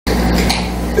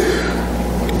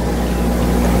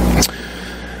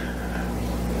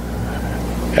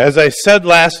As I said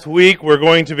last week, we're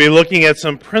going to be looking at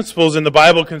some principles in the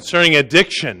Bible concerning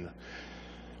addiction.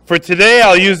 For today,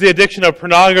 I'll use the addiction of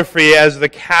pornography as the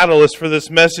catalyst for this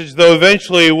message, though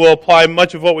eventually we'll apply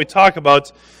much of what we talk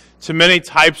about to many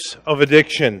types of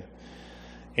addiction.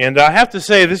 And I have to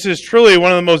say, this is truly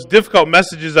one of the most difficult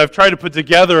messages I've tried to put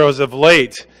together as of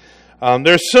late.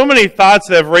 There's so many thoughts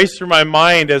that have raced through my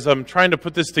mind as I'm trying to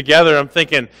put this together. I'm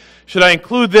thinking, should I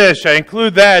include this? Should I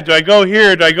include that? Do I go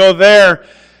here? Do I go there?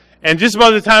 And just about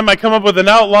the time I come up with an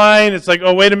outline, it's like,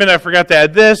 oh, wait a minute, I forgot to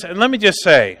add this. And let me just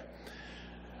say,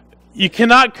 you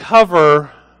cannot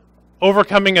cover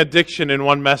overcoming addiction in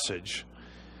one message.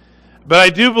 But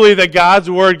I do believe that God's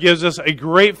Word gives us a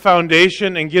great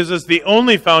foundation and gives us the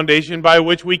only foundation by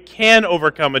which we can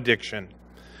overcome addiction.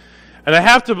 And I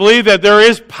have to believe that there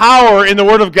is power in the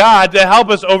Word of God to help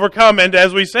us overcome and,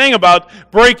 as we sang about,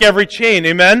 break every chain.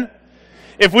 Amen?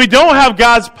 If we don't have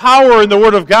God's power in the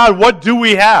Word of God, what do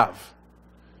we have?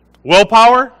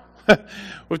 Willpower?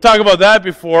 We've talked about that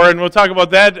before, and we'll talk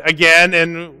about that again.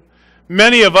 And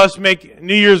many of us make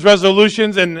New Year's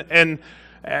resolutions and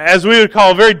as we would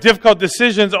call, very difficult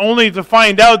decisions, only to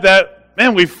find out that,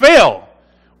 man, we fail.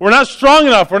 We're not strong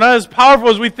enough. We're not as powerful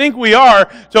as we think we are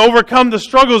to overcome the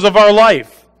struggles of our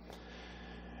life.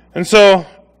 And so,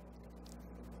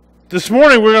 this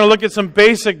morning we're going to look at some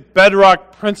basic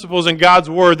bedrock principles in God's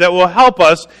Word that will help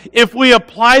us, if we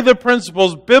apply the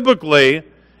principles biblically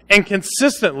and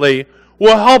consistently,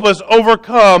 will help us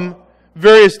overcome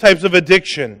various types of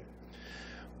addiction.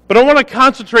 But I want to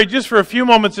concentrate just for a few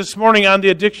moments this morning on the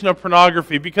addiction of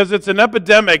pornography, because it's an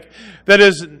epidemic that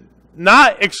is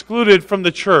not excluded from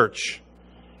the church.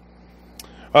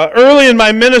 Early in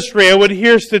my ministry, I would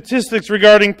hear statistics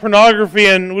regarding pornography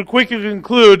and would quickly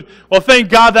conclude, well, thank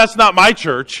God that's not my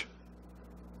church.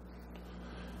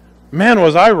 Man,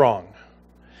 was I wrong.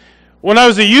 When I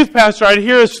was a youth pastor, I'd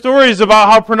hear stories about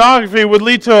how pornography would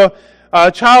lead to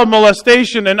child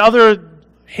molestation and other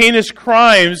heinous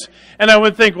crimes, and I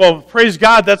would think, well, praise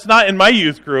God, that's not in my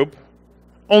youth group,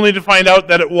 only to find out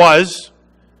that it was.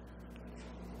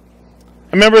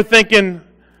 I remember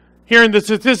hearing the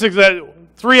statistics that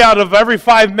 3 out of every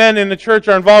 5 men in the church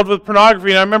are involved with pornography,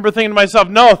 and I remember thinking to myself,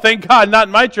 no, thank God, not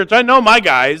in my church. I know my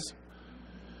guys.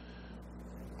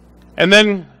 And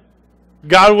then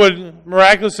God would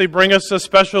miraculously bring us a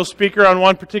special speaker on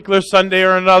one particular Sunday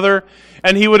or another,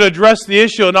 and he would address the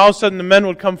issue, and all of a sudden the men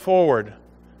would come forward.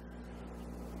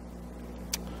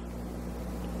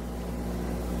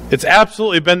 It's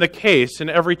absolutely been the case in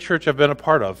every church I've been a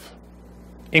part of,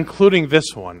 including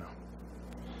this one.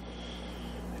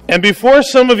 And before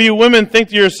some of you women think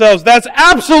to yourselves, that's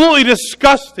absolutely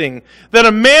disgusting that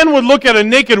a man would look at a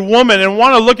naked woman and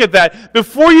want to look at that,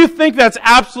 before you think that's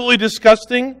absolutely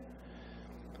disgusting,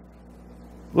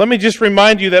 let me just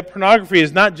remind you that pornography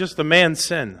is not just a man's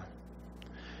sin.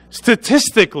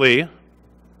 Statistically,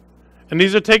 and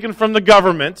these are taken from the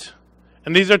government,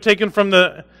 and these are taken from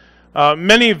the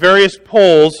many various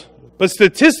polls, but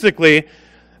statistically,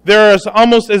 there are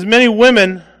almost as many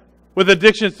women with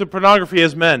addictions to pornography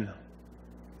as men.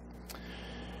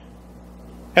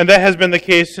 And that has been the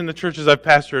case in the churches I've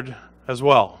pastored as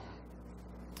well.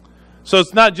 So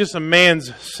it's not just a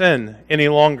man's sin any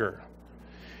longer.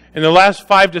 In the last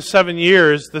 5 to 7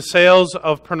 years, the sales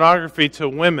of pornography to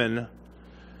women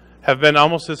have been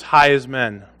almost as high as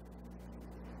men.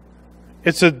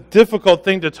 It's a difficult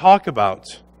thing to talk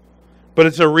about, but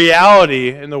it's a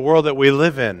reality in the world that we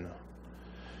live in.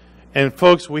 And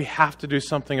folks, we have to do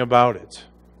something about it.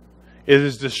 It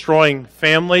is destroying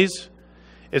families.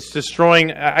 It's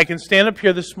destroying... I can stand up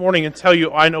here this morning and tell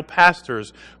you I know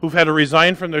pastors who've had to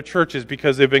resign from their churches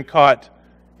because they've been caught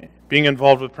being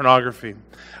involved with pornography.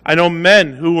 I know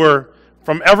men who were,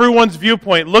 from everyone's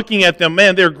viewpoint, looking at them,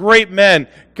 man, they're great men,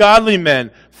 godly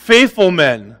men, faithful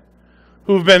men,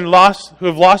 who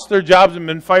have lost their jobs and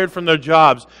been fired from their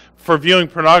jobs for viewing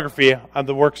pornography on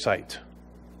the work site.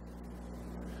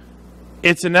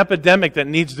 It's an epidemic that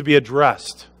needs to be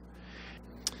addressed.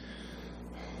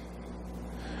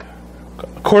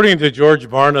 According to George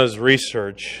Barna's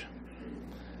research,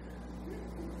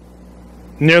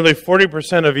 nearly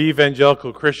 40% of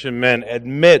evangelical Christian men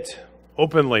admit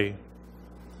openly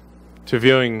to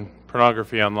viewing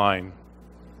pornography online.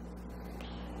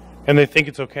 And they think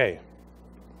it's okay.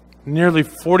 Nearly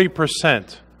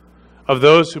 40% of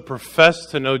those who profess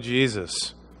to know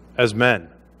Jesus as men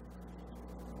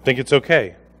think it's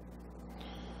okay.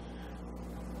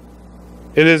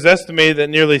 It is estimated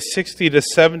that nearly 60 to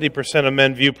 70% of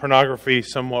men view pornography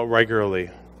somewhat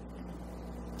regularly.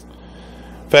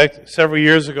 In fact, several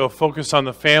years ago, Focus on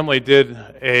the Family did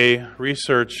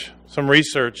some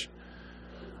research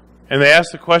And they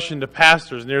asked the question to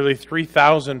pastors, nearly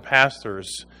 3,000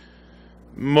 pastors,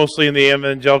 mostly in the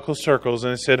evangelical circles,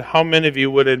 and they said, how many of you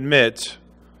would admit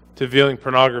to viewing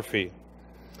pornography?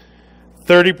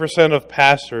 30% of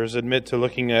pastors admit to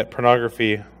looking at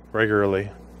pornography regularly.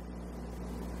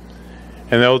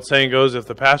 And the old saying goes, if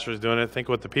the pastor is doing it, think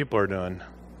what the people are doing.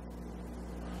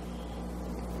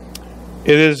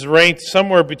 It is ranked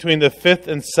somewhere between the 5th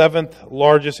and 7th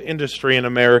largest industry in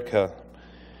America.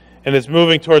 And it's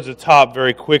moving towards the top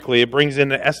very quickly. It brings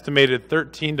in an estimated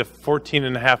 $13 to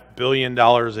 $14.5 billion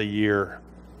a year,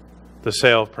 the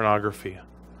sale of pornography.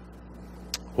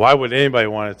 Why would anybody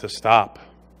want it to stop?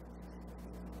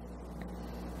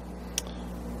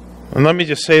 And let me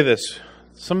just say this.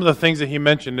 Some of the things that he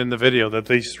mentioned in the video that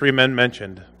these three men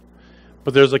mentioned,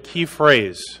 but there's a key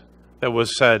phrase that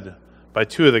was said by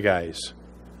two of the guys.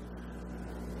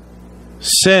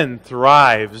 Sin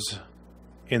thrives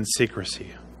in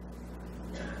secrecy.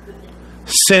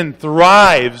 Sin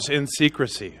thrives in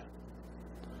secrecy.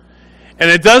 And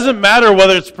it doesn't matter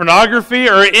whether it's pornography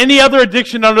or any other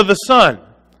addiction under the sun.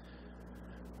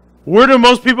 Where do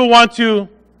most people want to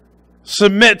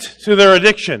submit to their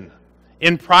addiction?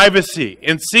 In privacy,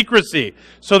 in secrecy,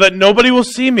 so that nobody will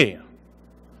see me.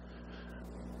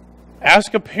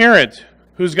 Ask a parent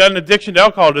who's got an addiction to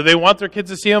alcohol. Do they want their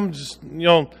kids to see them just,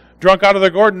 drunk out of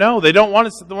their gourd? No, they don't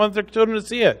want their children to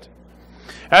see it.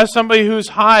 Ask somebody who's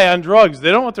high on drugs. They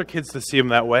don't want their kids to see them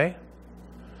that way.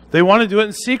 They want to do it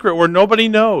in secret where nobody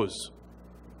knows.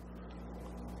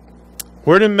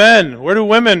 Where do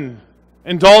women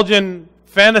indulge in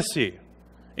fantasy,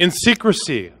 in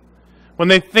secrecy, when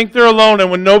they think they're alone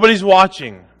and when nobody's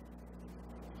watching?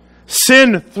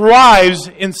 Sin thrives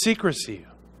in secrecy.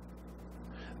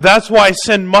 That's why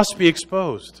sin must be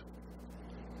exposed.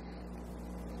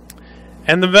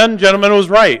 And the then gentleman was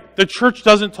right. The church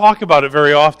doesn't talk about it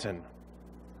very often.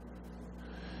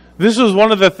 This was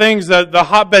one of the things that the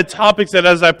hotbed topics that,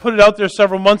 as I put it out there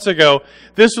several months ago,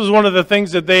 this was one of the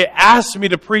things that they asked me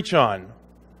to preach on.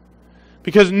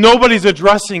 Because nobody's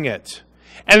addressing it.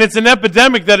 And it's an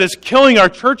epidemic that is killing our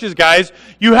churches, guys.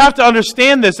 You have to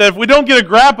understand this, that if we don't get a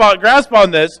grasp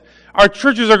on this, our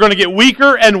churches are going to get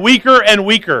weaker and weaker and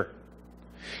weaker.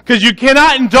 Because you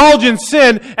cannot indulge in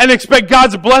sin and expect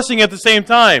God's blessing at the same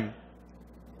time.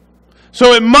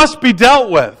 So it must be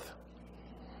dealt with.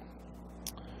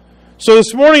 So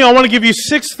this morning I want to give you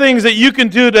 6 things that you can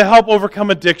do to help overcome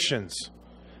addictions.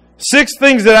 6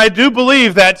 things that I do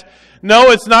believe that,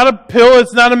 no, it's not a pill,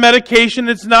 it's not a medication,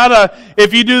 it's not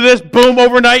if you do this, boom,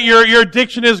 overnight your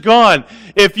addiction is gone.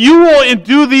 If you will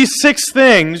do these 6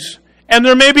 things, and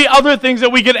there may be other things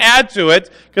that we can add to it,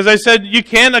 because I said you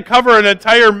can't cover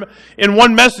in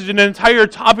one message, an entire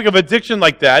topic of addiction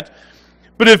like that.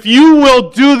 But if you will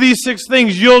do these 6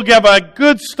 things, you'll get a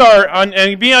good start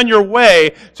and be on your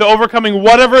way to overcoming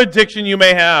whatever addiction you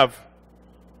may have.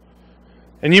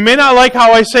 And you may not like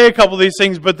how I say a couple of these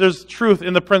things, but there's truth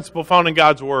in the principle found in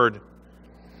God's Word.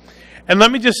 And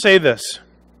let me just say this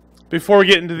before we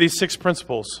get into these 6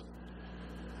 principles.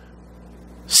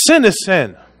 Sin is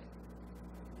sin.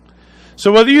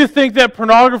 So whether you think that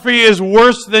pornography is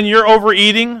worse than your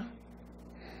overeating,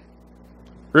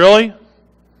 really?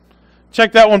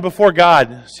 Check that one before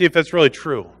God. See if that's really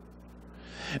true.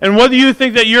 And whether you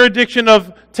think that your addiction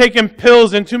of taking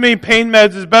pills and too many pain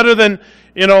meds is better than,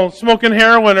 smoking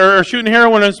heroin or shooting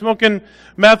heroin and smoking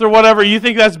meth or whatever, you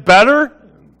think that's better?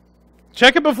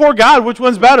 Check it before God. Which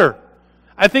one's better?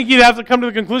 I think you'd have to come to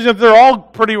the conclusion that they're all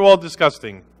pretty well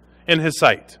disgusting in His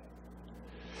sight.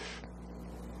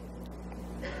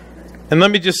 And let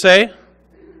me just say,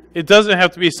 it doesn't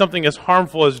have to be something as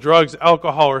harmful as drugs,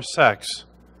 alcohol, or sex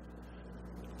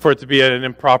for it to be an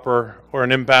improper or an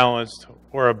imbalanced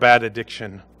or a bad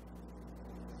addiction.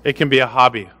 It can be a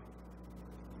hobby.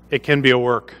 It can be a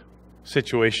work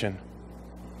situation.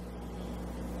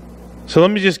 So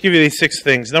let me just give you these 6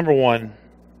 things. Number 1,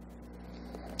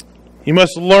 you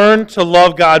must learn to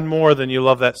love God more than you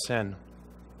love that sin.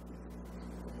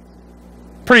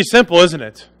 Pretty simple, isn't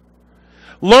it?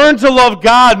 Learn to love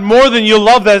God more than you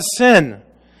love that sin.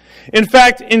 In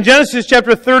fact, in Genesis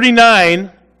chapter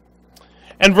 39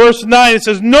 and verse 9, it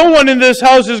says, "No one in this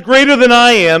house is greater than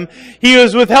I am. He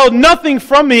has withheld nothing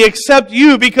from me except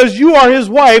you, because you are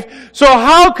his wife. So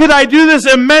how could I do this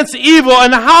immense evil,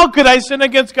 and how could I sin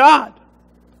against God?"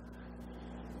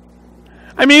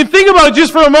 I mean, think about it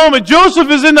just for a moment.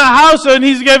 Joseph is in the house and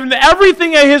he's given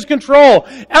everything at his control.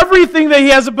 Everything that he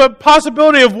has a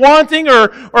possibility of wanting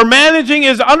or managing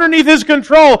is underneath his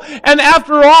control. And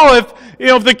after all,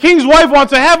 if the king's wife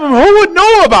wants to have him, who would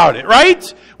know about it,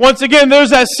 right? Once again,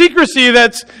 there's that secrecy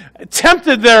that's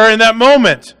tempted there in that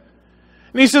moment.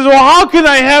 And he says, well, how can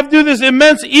I do this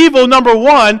immense evil? Number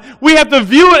one, we have to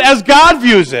view it as God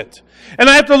views it. And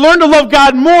I have to learn to love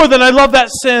God more than I love that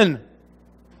sin.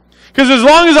 Because as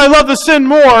long as I love the sin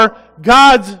more,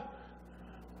 God's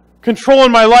control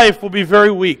in my life will be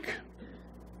very weak.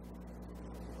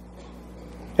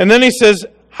 And then he says,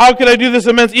 how can I do this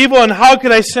immense evil and how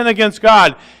can I sin against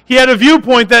God? He had a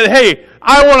viewpoint that, hey,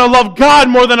 I want to love God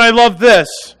more than I love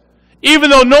this, even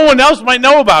though no one else might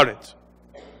know about it.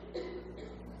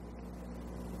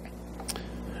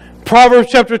 Proverbs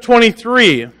chapter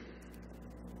 23.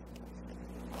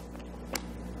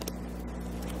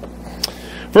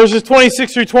 Verses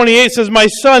 26 through 28 says, my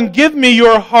son, give me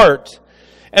your heart,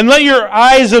 and let your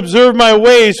eyes observe my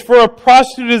ways. For a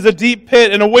prostitute is a deep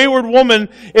pit, and a wayward woman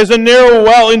is a narrow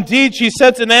well. Indeed, she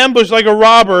sets an ambush like a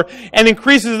robber, and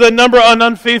increases the number of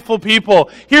unfaithful people.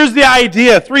 Here's the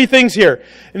idea. 3 things here.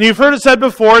 And you've heard it said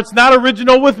before, it's not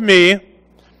original with me. It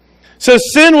says,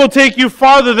 sin will take you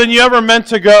farther than you ever meant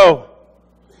to go.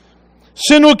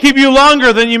 Sin will keep you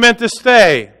longer than you meant to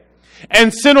stay.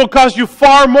 And sin will cost you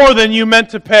far more than you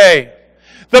meant to pay.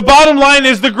 The bottom line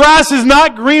is the grass is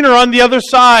not greener on the other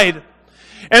side.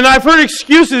 And I've heard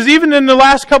excuses, even in the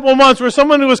last couple of months, where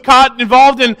someone who was caught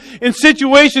involved in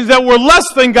situations that were less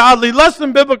than godly, less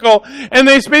than biblical, and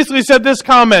they basically said this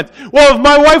comment, well, if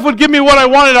my wife would give me what I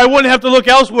wanted, I wouldn't have to look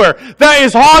elsewhere. That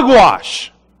is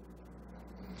hogwash.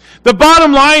 The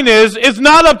bottom line is, it's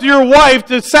not up to your wife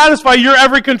to satisfy your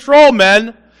every control,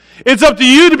 men. It's up to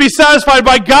you to be satisfied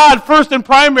by God first and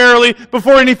primarily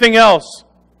before anything else.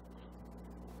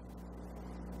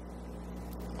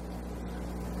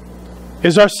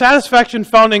 Is our satisfaction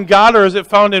found in God, or is it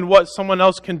found in what someone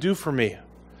else can do for me?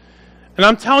 And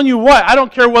I'm telling you what, I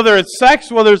don't care whether it's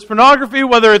sex, whether it's pornography,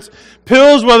 whether it's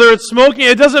pills, whether it's smoking.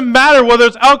 It doesn't matter whether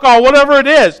it's alcohol, whatever it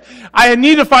is. I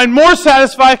need to find more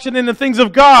satisfaction in the things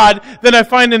of God than I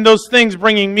find in those things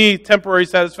bringing me temporary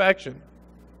satisfaction.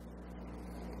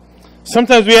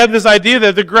 Sometimes we have this idea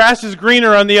that the grass is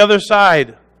greener on the other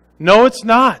side. No, it's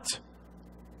not.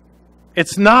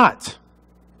 It's not.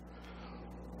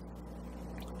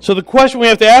 So the question we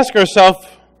have to ask ourselves,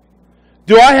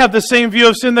 do I have the same view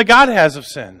of sin that God has of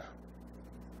sin?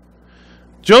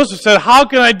 Joseph said, how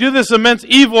can I do this immense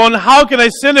evil and how can I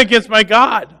sin against my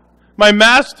God, my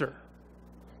master?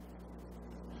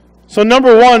 So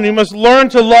number one, you must learn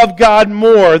to love God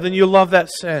more than you love that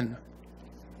sin.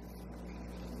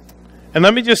 And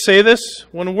let me just say this,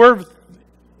 when we're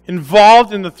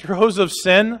involved in the throes of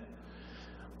sin,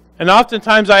 and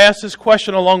oftentimes I ask this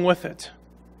question along with it.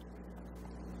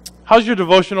 How's your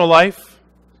devotional life?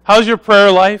 How's your prayer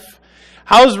life?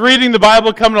 How's reading the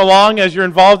Bible coming along as you're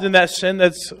involved in that sin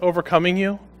that's overcoming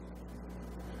you?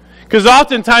 Because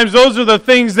oftentimes those are the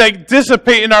things that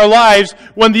dissipate in our lives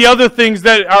when the other things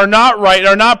that are not right,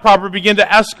 are not proper, begin to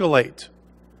escalate.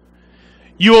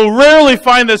 You will rarely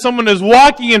find that someone is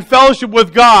walking in fellowship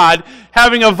with God,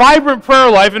 having a vibrant prayer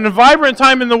life and a vibrant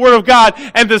time in the Word of God,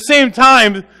 and at the same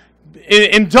time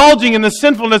indulging in the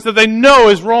sinfulness that they know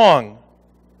is wrong.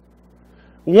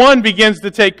 One begins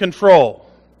to take control.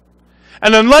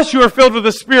 And unless you are filled with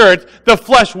the Spirit, the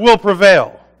flesh will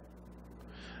prevail.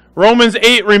 Romans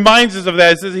 8 reminds us of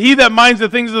that. It says, he that minds the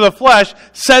things of the flesh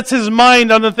sets his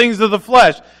mind on the things of the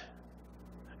flesh.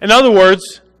 In other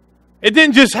words, it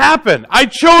didn't just happen. I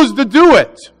chose to do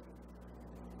it.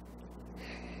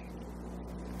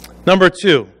 Number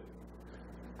 2,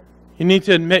 you need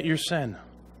to admit your sin.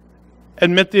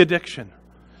 Admit the addiction.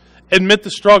 Admit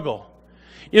the struggle.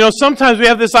 You know, sometimes we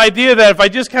have this idea that if I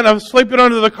just kind of sweep it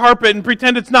under the carpet and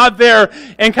pretend it's not there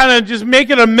and kind of just make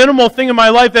it a minimal thing in my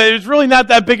life, that it's really not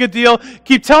that big a deal,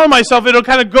 keep telling myself it'll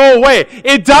kind of go away.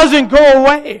 It doesn't go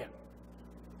away.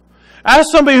 Ask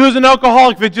somebody who's an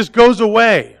alcoholic if it just goes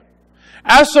away.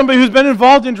 Ask somebody who's been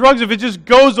involved in drugs if it just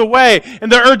goes away and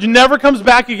the urge never comes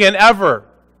back again, ever.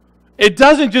 It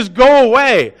doesn't just go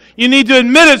away. You need to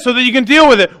admit it so that you can deal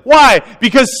with it. Why?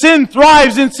 Because sin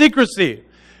thrives in secrecy.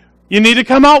 You need to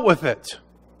come out with it.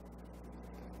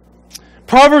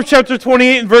 Proverbs chapter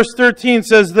 28 and verse 13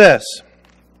 says this.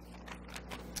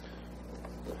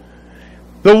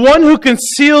 The one who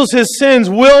conceals his sins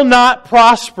will not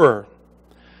prosper,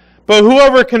 but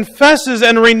whoever confesses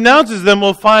and renounces them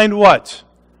will find what?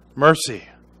 Mercy.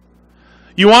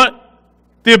 You want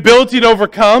the ability to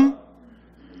overcome?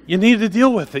 You need to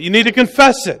deal with it. You need to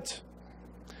confess it.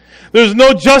 There's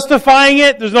no justifying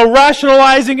it. There's no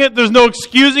rationalizing it. There's no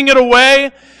excusing it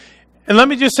away. And let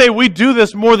me just say, we do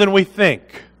this more than we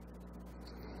think.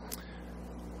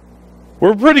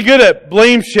 We're pretty good at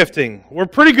blame shifting. We're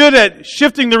pretty good at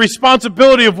shifting the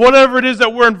responsibility of whatever it is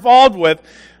that we're involved with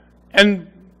and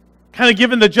kind of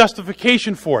giving the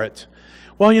justification for it.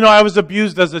 Well, I was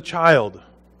abused as a child.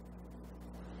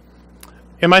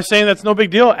 Am I saying that's no big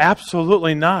deal?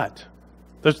 Absolutely not.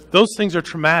 Those things are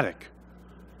traumatic.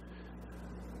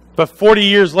 But 40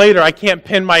 years later, I can't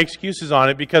pin my excuses on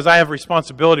it because I have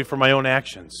responsibility for my own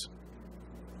actions.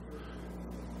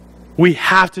 We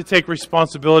have to take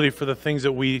responsibility for the things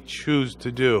that we choose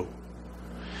to do.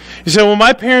 You say, well,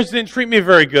 my parents didn't treat me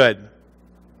very good.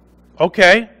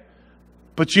 Okay,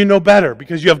 but you know better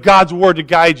because you have God's Word to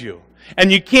guide you. And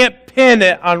you can't pin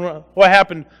it on what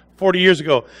happened 40 years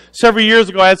ago. Several years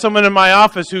ago, I had someone in my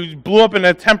office who blew up in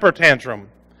a temper tantrum.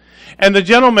 And the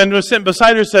gentleman who was sitting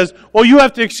beside her says, well, you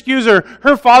have to excuse her.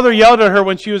 Her father yelled at her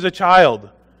when she was a child.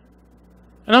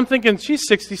 And I'm thinking, she's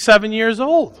 67 years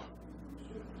old.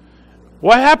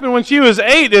 What happened when she was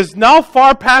 8 is now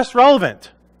far past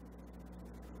relevant.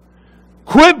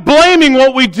 Quit blaming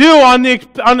what we do on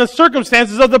the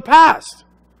circumstances of the past.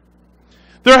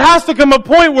 There has to come a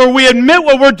point where we admit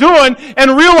what we're doing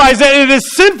and realize that it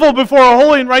is sinful before a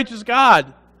holy and righteous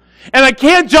God. And I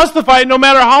can't justify it no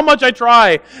matter how much I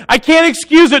try. I can't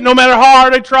excuse it no matter how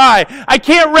hard I try. I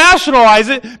can't rationalize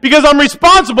it because I'm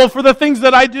responsible for the things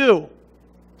that I do.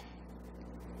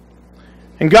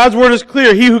 And God's Word is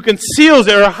clear. He who conceals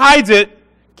it or hides it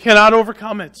cannot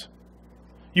overcome it.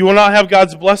 You will not have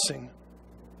God's blessing.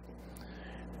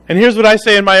 And here's what I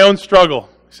say in my own struggle.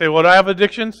 You say, well, do I have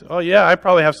addictions? Oh, yeah, I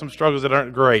probably have some struggles that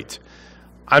aren't great.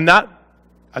 I'm not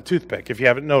a toothpick, if you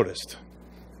haven't noticed.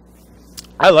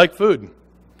 I like food.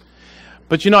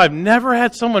 But I've never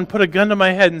had someone put a gun to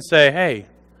my head and say, hey,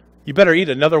 you better eat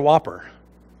another Whopper.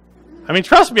 I mean,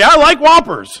 trust me, I like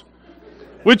Whoppers.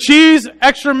 With cheese,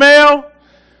 extra mayo,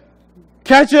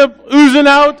 ketchup oozing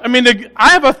out. I mean, I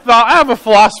have a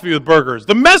philosophy with burgers.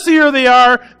 The messier they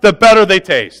are, the better they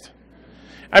taste.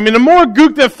 I mean, the more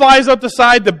gook that flies out the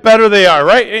side, the better they are,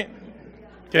 right?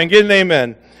 Can I get an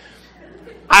amen?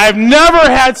 I've never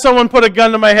had someone put a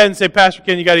gun to my head and say, Pastor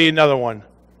Ken, you got to eat another one.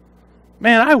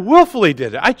 Man, I willfully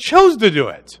did it. I chose to do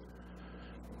it.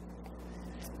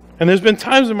 And there's been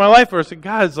times in my life where I said,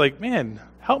 God's like, man,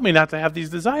 help me not to have these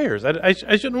desires. I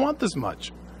shouldn't want this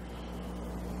much.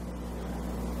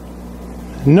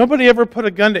 Nobody ever put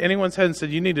a gun to anyone's head and said,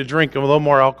 you need to drink a little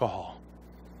more alcohol.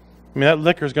 I mean, that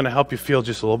liquor is going to help you feel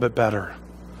just a little bit better.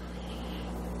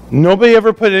 Nobody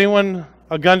ever put a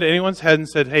gun to anyone's head and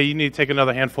said, hey, you need to take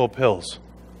another handful of pills.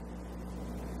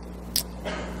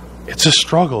 It's a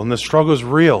struggle, and the struggle is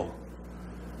real.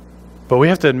 But we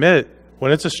have to admit it.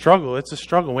 When it's a struggle, it's a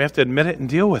struggle. We have to admit it and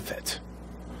deal with it.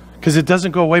 Because it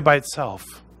doesn't go away by itself.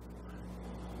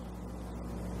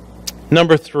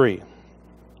 Number 3.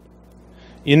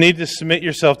 You need to submit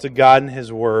yourself to God and His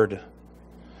Word.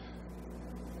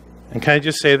 And can I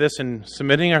just say this? In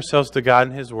submitting ourselves to God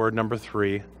and His Word, number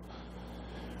 3,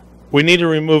 we need to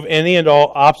remove any and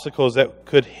all obstacles that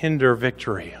could hinder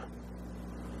victory.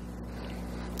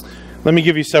 Let me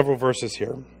give you several verses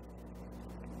here.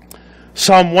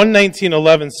 Psalm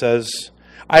 119:11 says,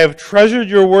 I have treasured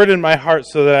your word in my heart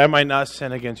so that I might not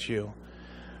sin against you.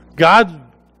 God,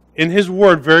 in His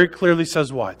Word, very clearly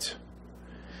says what?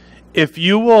 If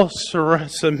you will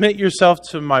submit yourself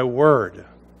to my word,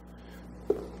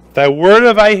 thy word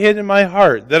have I hid in my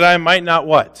heart, that I might not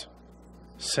what?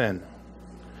 Sin.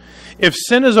 If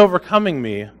sin is overcoming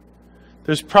me,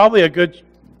 there's probably a good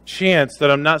chance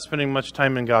that I'm not spending much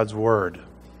time in God's Word.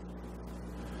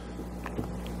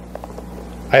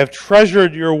 I have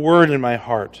treasured your word in my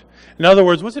heart. In other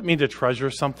words, what's it mean to treasure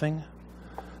something?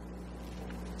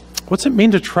 What's it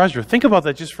mean to treasure? Think about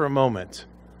that just for a moment.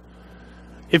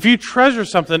 If you treasure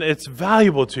something, it's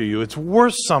valuable to you. It's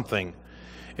worth something.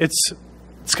 It's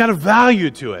got a value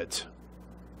to it.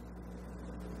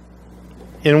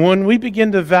 And when we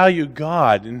begin to value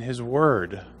God and His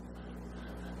Word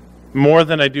more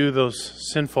than I do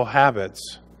those sinful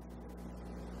habits,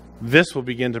 this will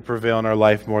begin to prevail in our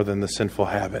life more than the sinful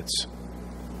habits.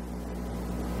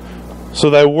 So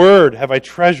thy word have I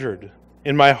treasured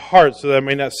in my heart so that I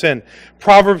may not sin.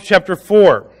 Proverbs chapter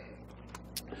 4,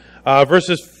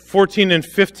 verses 14 and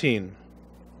 15.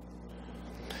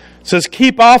 It says,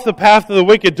 keep off the path of the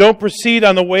wicked. Don't proceed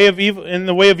on the way of evil, in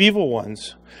the way of evil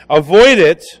ones. Avoid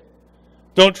it.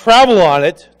 Don't travel on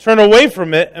it. Turn away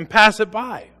from it and pass it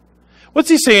by. What's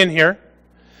he saying here?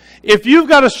 If you've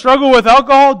got a struggle with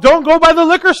alcohol, don't go by the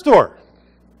liquor store.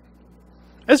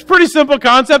 It's a pretty simple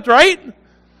concept, right?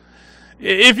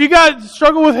 If you got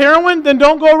struggle with heroin, then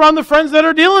don't go around the friends that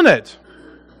are dealing it.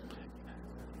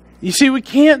 You see, we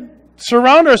can't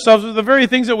surround ourselves with the very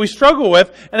things that we struggle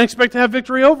with and expect to have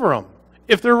victory over them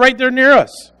if they're right there near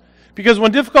us. Because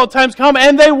when difficult times come,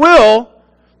 and they will,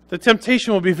 the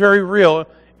temptation will be very real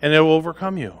and it will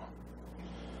overcome you.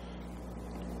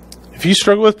 If you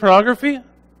struggle with pornography,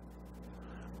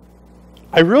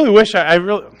 I really wish how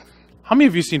many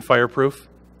of you seen Fireproof?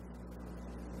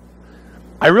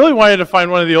 I really wanted to find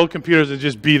one of the old computers and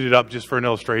just beat it up just for an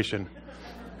illustration.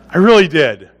 I really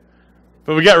did.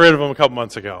 But we got rid of them a couple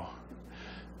months ago.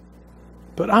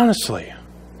 But honestly,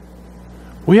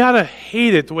 we ought to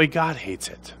hate it the way God hates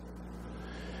it.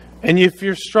 And if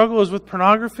your struggle is with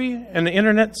pornography and the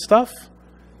internet stuff,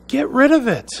 get rid of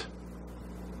it.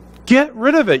 Get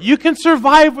rid of it. You can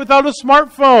survive without a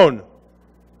smartphone.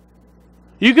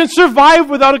 You can survive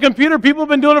without a computer. People have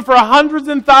been doing it for hundreds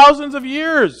and thousands of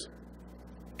years.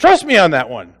 Trust me on that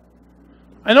one.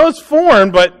 I know it's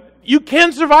foreign, but you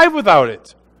can survive without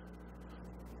it.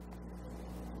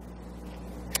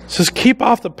 It says, keep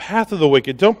off the path of the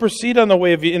wicked. Don't proceed on the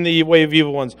way in the way of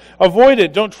evil ones. Avoid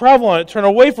it. Don't travel on it. Turn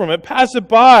away from it. Pass it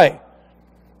by.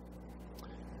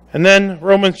 And then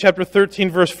Romans chapter 13,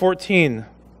 verse 14.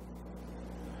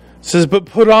 It says, but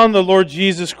put on the Lord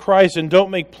Jesus Christ and don't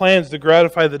make plans to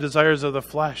gratify the desires of the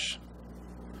flesh.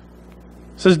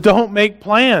 It says, don't make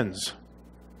plans.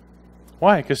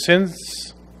 Why? Because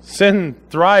sin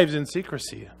thrives in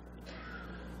secrecy.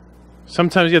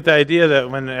 Sometimes you get the idea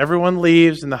that when everyone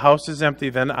leaves and the house is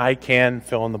empty, then I can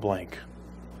fill in the blank.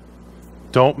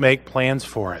 Don't make plans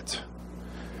for it.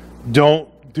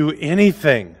 Don't do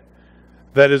anything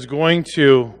that is going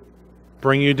to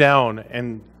bring you down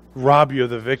and rob you of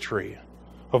the victory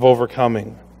of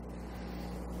overcoming.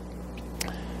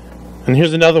 And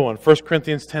here's another one, 1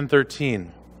 Corinthians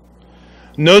 10:13.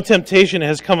 No temptation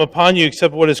has come upon you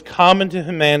except what is common to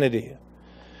humanity.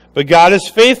 But God is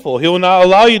faithful. He will not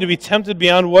allow you to be tempted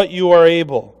beyond what you are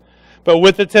able. But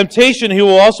with the temptation, He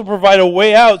will also provide a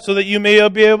way out so that you may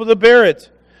be able to bear it.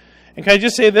 And can I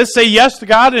just say this? Say yes to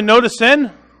God and no to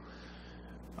sin.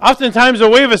 Oftentimes, a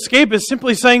way of escape is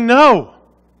simply saying no.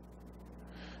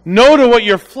 No to what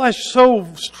your flesh so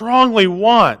strongly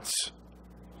wants.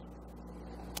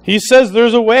 He says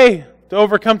there's a way to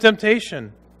overcome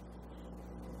temptation.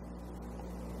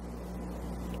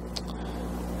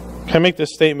 Can I make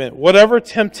this statement? Whatever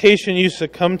temptation you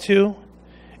succumb to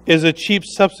is a cheap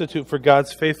substitute for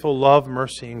God's faithful love,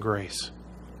 mercy, and grace.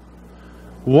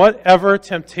 Whatever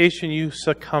temptation you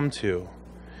succumb to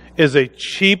is a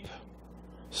cheap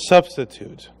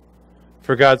substitute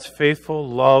for God's faithful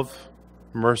love,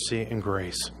 mercy, and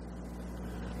grace.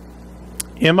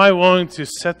 Am I willing to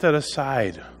set that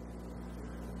aside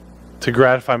to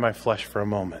gratify my flesh for a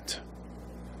moment?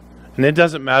 And it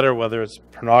doesn't matter whether it's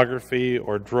pornography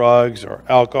or drugs or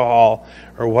alcohol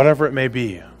or whatever it may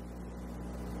be.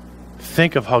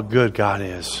 Think of how good God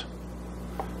is.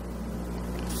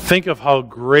 Think of how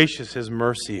gracious His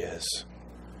mercy is.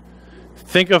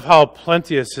 Think of how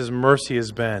plenteous His mercy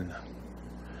has been.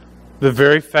 The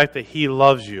very fact that He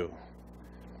loves you.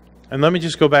 And let me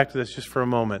just go back to this just for a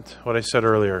moment, what I said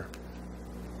earlier.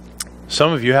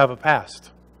 Some of you have a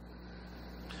past.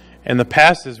 And the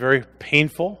past is very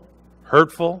painful,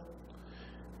 hurtful,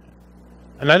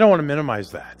 and I don't want to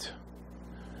minimize that.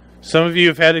 Some of you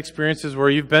have had experiences where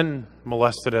you've been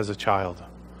molested as a child.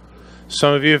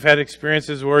 Some of you have had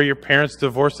experiences where your parents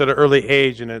divorced at an early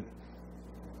age and it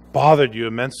bothered you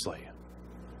immensely.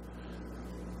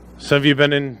 Some of you have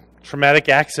been in traumatic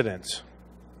accidents.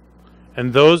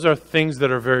 And those are things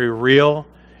that are very real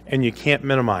and you can't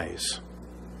minimize.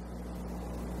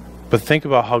 But think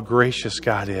about how gracious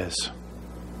God is.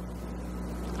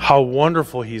 How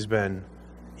wonderful He's been,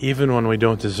 even when we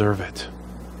don't deserve it.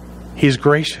 He's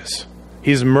gracious.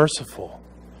 He's merciful.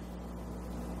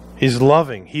 He's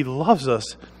loving. He loves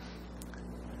us.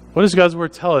 What does God's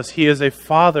Word tell us? He is a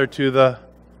father to the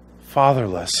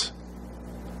fatherless.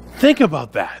 Think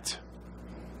about that.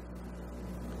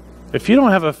 If you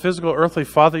don't have a physical earthly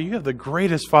father, you have the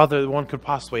greatest father that one could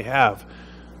possibly have.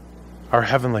 Our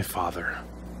Heavenly Father.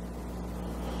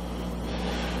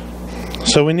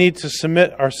 So we need to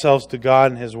submit ourselves to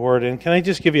God and His Word. And can I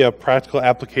just give you a practical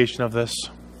application of this?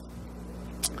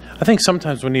 I think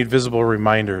sometimes we need visible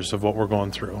reminders of what we're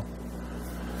going through.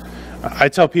 I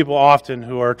tell people often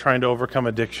who are trying to overcome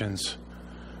addictions,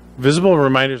 visible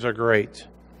reminders are great.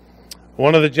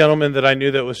 One of the gentlemen that I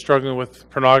knew that was struggling with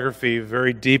pornography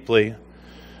very deeply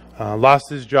lost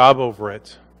his job over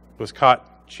it, was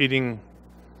caught cheating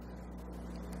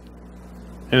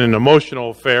in an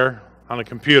emotional affair on a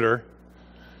computer.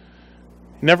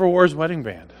 He never wore his wedding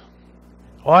band.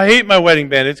 Well, I hate my wedding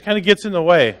band. It kind of gets in the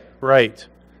way. Right.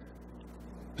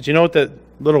 But you know what that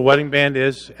little wedding band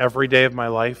is every day of my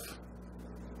life?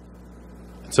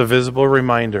 It's a visible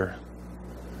reminder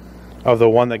of the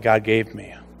one that God gave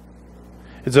me.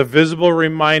 It's a visible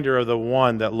reminder of the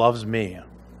one that loves me.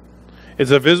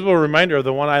 It's a visible reminder of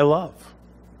the one I love.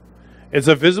 It's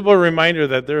a visible reminder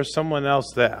that there is someone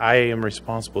else that I am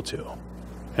responsible to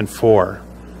and for,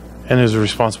 and is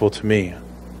responsible to me.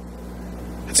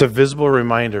 It's a visible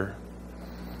reminder.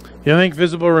 You don't think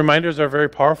visible reminders are very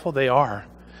powerful? They are.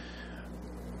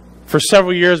 For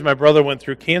several years, my brother went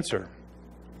through cancer.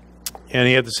 And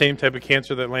he had the same type of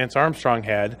cancer that Lance Armstrong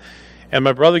had. And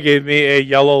my brother gave me a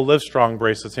yellow Livestrong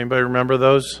bracelet. Anybody remember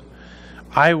those?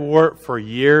 I wore it for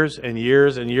years and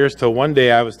years and years till one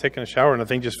day I was taking a shower and the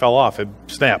thing just fell off. It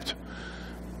snapped.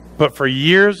 But for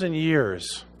years and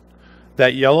years,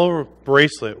 that yellow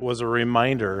bracelet was a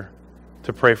reminder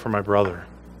to pray for my brother.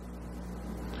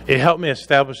 It helped me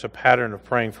establish a pattern of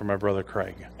praying for my brother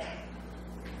Craig.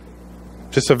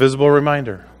 Just a visible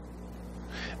reminder.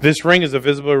 This ring is a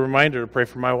visible reminder to pray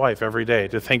for my wife every day,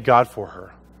 to thank God for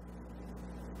her.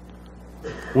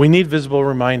 We need visible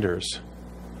reminders.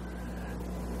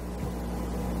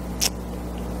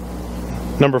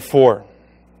 Number 4,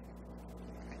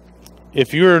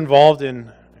 if you're involved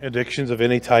in addictions of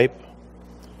any type,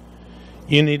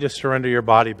 you need to surrender your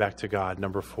body back to God.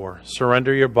 Number 4,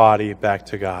 surrender your body back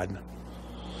to God.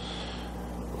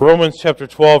 Romans chapter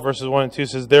 12, verses 1 and 2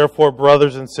 says, "Therefore,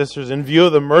 brothers and sisters, in view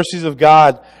of the mercies of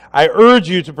God, I urge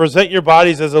you to present your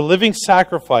bodies as a living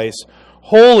sacrifice,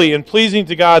 holy and pleasing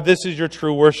to God. This is your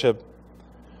true worship."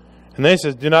 And then he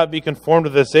says, "Do not be conformed to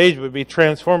this age, but be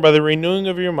transformed by the renewing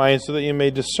of your mind, so that you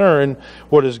may discern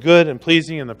what is good and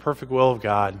pleasing and the perfect will of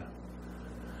God."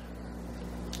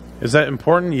 Is that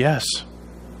important? Yes.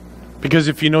 Because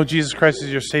if you know Jesus Christ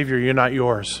as your Savior, you're not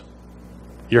yours.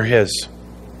 You're His.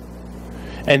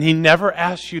 And He never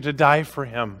asked you to die for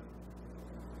Him.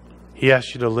 He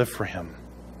asked you to live for Him.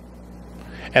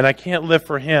 And I can't live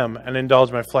for Him and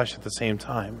indulge my flesh at the same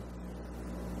time.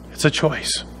 It's a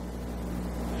choice.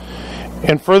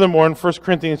 And furthermore, in 1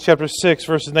 Corinthians chapter 6,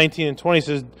 verses 19 and 20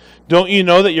 says, "Don't you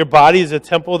know that your body is a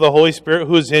temple of the Holy Spirit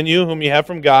who is in you, whom you have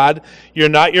from God? You're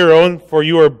not your own, for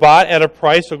you are bought at a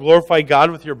price, so glorify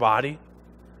God with your body."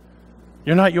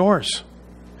 You're not yours.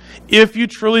 If you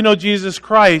truly know Jesus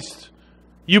Christ,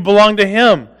 you belong to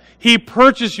Him. He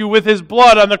purchased you with His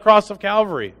blood on the cross of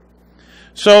Calvary.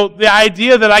 So the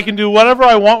idea that I can do whatever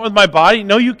I want with my body,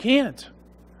 no, you can't.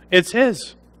 It's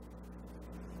His.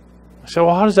 So,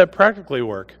 well, how does that practically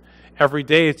work? Every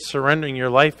day it's surrendering your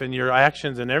life and your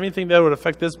actions and everything that would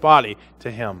affect this body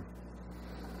to Him.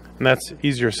 And that's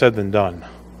easier said than done.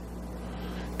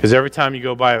 Because every time you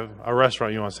go by a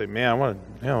restaurant, you want to say, man, I want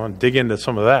to dig into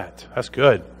some of that. That's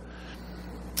good.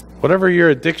 Whatever your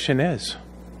addiction is,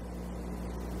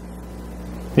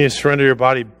 you need to surrender your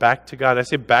body back to God. I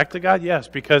say back to God? Yes,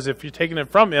 because if you're taking it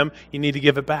from Him, you need to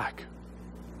give it back.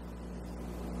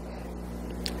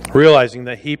 Realizing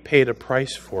that He paid a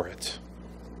price for it.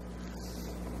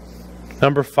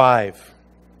 Number 5.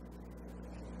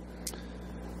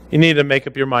 You need to make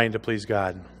up your mind to please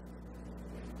God.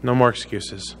 No more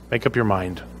excuses. Make up your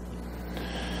mind.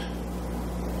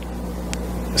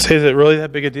 Say, is it really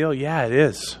that big a deal? Yeah, it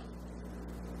is.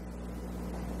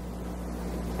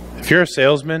 If you're a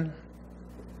salesman,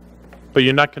 but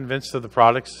you're not convinced of the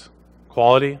product's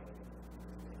quality,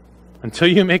 until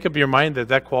you make up your mind that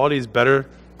that quality is better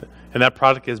and that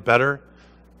product is better,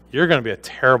 you're going to be a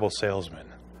terrible salesman.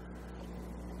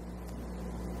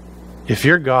 If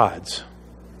you're God's,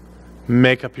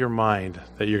 make up your mind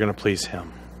that you're going to please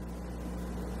Him,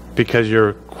 because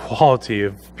your quality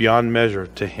is beyond measure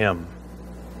to Him.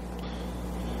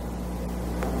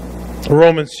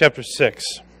 Romans chapter 6.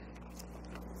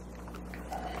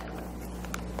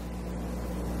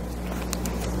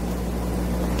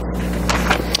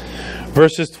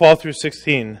 Verses 12 through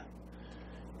 16.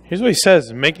 Here's what he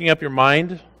says, making up your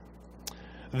mind.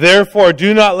 "Therefore,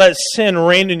 do not let sin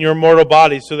reign in your mortal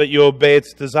body, so that you obey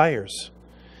its desires.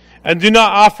 And do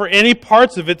not offer any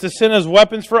parts of it to sin as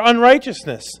weapons for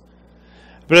unrighteousness.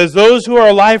 But as those who are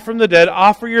alive from the dead,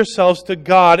 offer yourselves to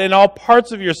God, and all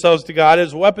parts of yourselves to God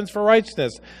as weapons for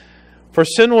righteousness. For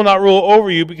sin will not rule over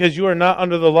you, because you are not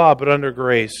under the law, but under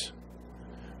grace."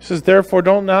 He says, therefore,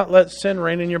 don't not let sin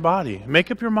reign in your body.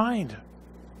 Make up your mind.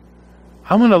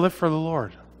 I'm going to live for the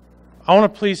Lord. I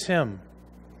want to please Him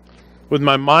with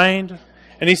my mind.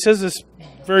 And he says this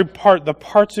very part, the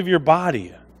parts of your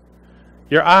body.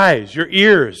 Your eyes, your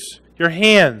ears, your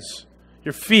hands,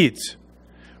 your feet.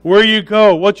 Where you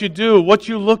go, what you do, what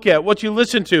you look at, what you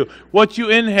listen to, what you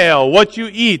inhale, what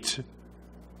you eat.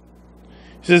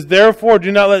 He says, therefore,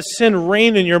 do not let sin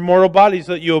reign in your mortal body,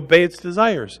 so that you obey its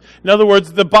desires. In other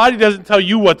words, the body doesn't tell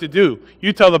you what to do.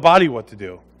 You tell the body what to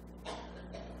do.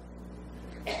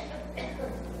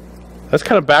 That's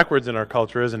kind of backwards in our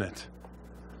culture, isn't it?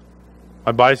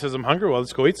 My body says I'm hungry. Well,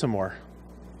 let's go eat some more.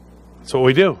 That's what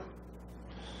we do.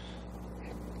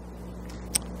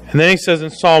 And then he says in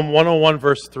Psalm 101,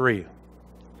 verse 3,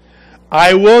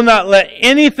 I will not let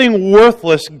anything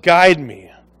worthless guide me.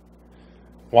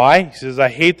 Why? He says, I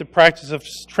hate the practice of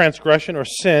transgression or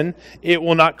sin. It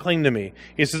will not cling to me.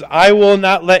 He says, I will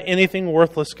not let anything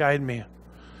worthless guide me.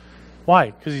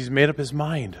 Why? Because he's made up his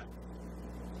mind.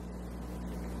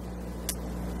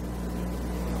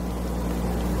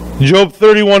 Job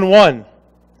 31:1.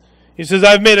 He says,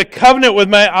 I've made a covenant with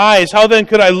my eyes. How then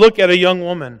could I look at a young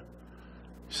woman?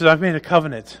 He says, I've made a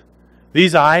covenant.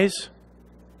 These eyes,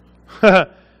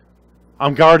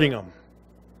 I'm guarding them.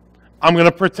 I'm going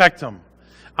to protect them.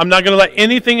 I'm not going to let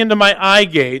anything into my eye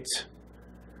gate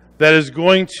that is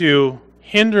going to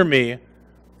hinder me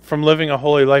from living a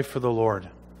holy life for the Lord.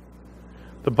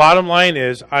 The bottom line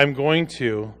is, I'm going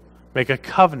to make a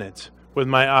covenant with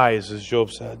my eyes, as Job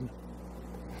said.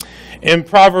 In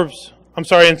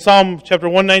Psalm chapter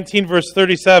 119, verse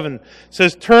 37, it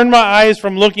says, turn my eyes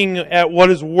from looking at what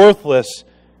is worthless.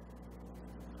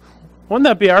 Wouldn't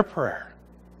that be our prayer?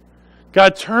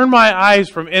 God, turn my eyes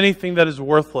from anything that is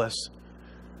worthless.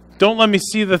 Don't let me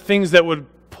see the things that would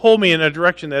pull me in a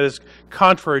direction that is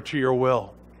contrary to your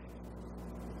will.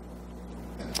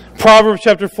 Proverbs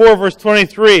chapter 4, verse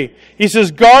 23, he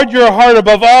says, guard your heart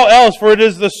above all else, for it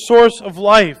is the source of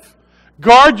life.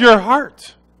 Guard your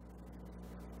heart.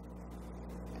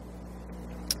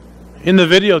 In the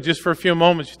video, just for a few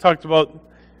moments, you talked about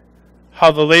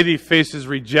how the lady faces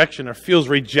rejection or feels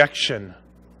rejection.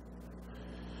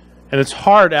 And it's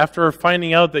hard after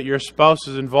finding out that your spouse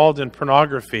is involved in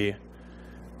pornography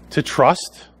to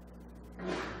trust,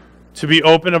 to be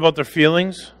open about their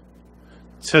feelings,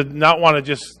 to not want to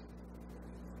just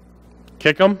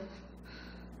kick them.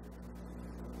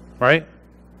 Right?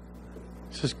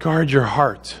 It says, guard your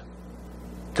heart.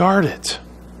 Guard it.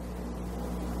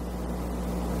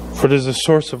 For it is the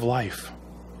source of life.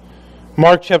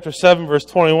 Mark chapter 7, verse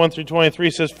 21 through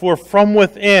 23 says, for from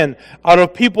within, out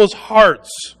of people's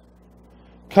hearts,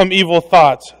 come evil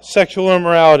thoughts, sexual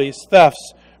immoralities,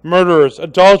 thefts, murderers,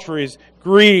 adulteries,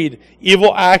 greed,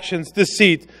 evil actions,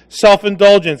 deceit,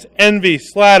 self-indulgence, envy,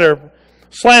 slander,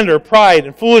 pride,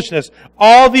 and foolishness.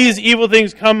 All these evil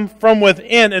things come from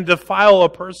within and defile a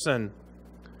person. And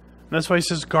that's why he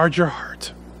says, guard your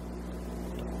heart.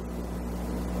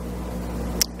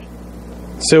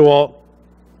 Say, well,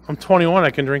 I'm 21,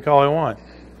 I can drink all I want.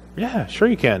 Yeah, sure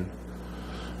you can.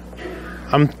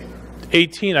 I'm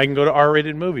 18, I can go to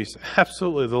R-rated movies.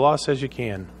 Absolutely, the law says you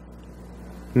can.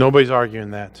 Nobody's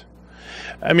arguing that.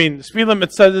 I mean, the speed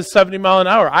limit says it's 70 miles an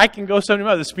hour. I can go 70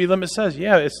 miles. The speed limit says,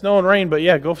 yeah, it's snow and rain, but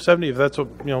yeah, go 70 if that's what,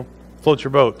 floats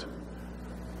your boat.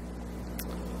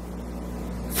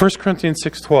 1 Corinthians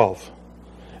 6:12.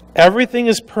 Everything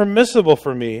is permissible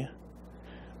for me,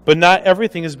 but not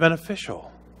everything is beneficial.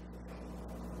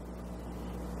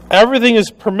 Everything is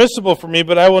permissible for me,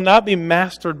 but I will not be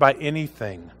mastered by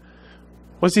anything.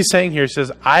 What's he saying here? He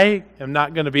says, I am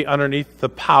not going to be underneath the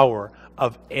power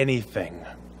of anything.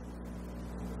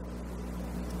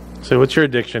 So what's your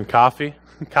addiction? Coffee?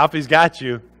 Coffee's got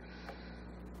you.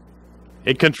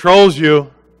 It controls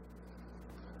you.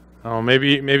 Oh,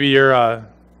 maybe your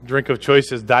drink of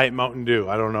choice is Diet Mountain Dew.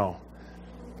 I don't know.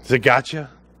 Has it got you?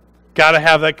 Got to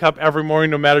have that cup every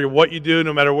morning, no matter what you do,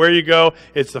 no matter where you go.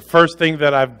 It's the first thing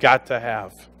that I've got to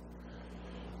have.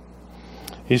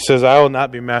 He says, I will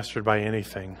not be mastered by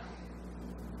anything.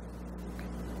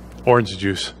 Orange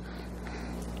juice.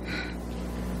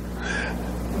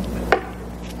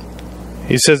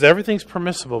 He says, everything's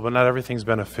permissible, but not everything's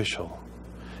beneficial.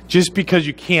 Just because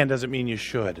you can doesn't mean you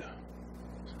should.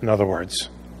 In other words,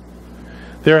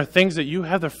 there are things that you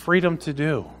have the freedom to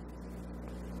do,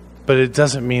 but it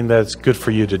doesn't mean that it's good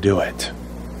for you to do it.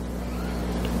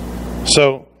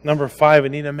 So, number 5, you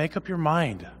need to make up your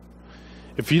mind.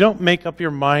 If you don't make up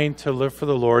your mind to live for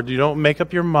the Lord, you don't make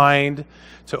up your mind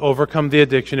to overcome the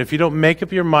addiction, if you don't make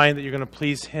up your mind that you're going to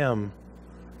please Him,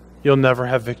 you'll never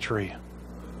have victory.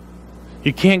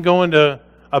 You can't go into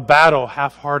a battle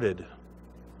half-hearted.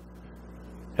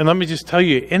 And let me just tell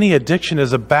you, any addiction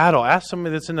is a battle. Ask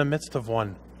somebody that's in the midst of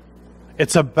one.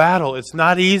 It's a battle. It's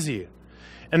not easy.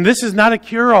 And this is not a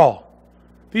cure-all.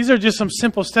 These are just some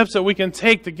simple steps that we can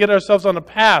take to get ourselves on a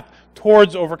path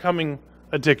towards overcoming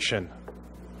addiction.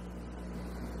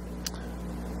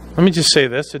 Let me just say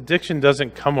this. Addiction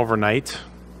doesn't come overnight.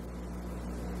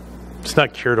 It's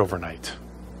not cured overnight.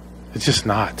 It's just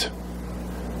not.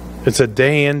 It's a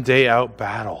day in, day out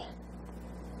battle,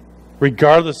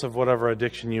 regardless of whatever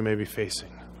addiction you may be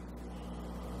facing.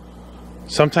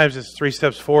 Sometimes it's 3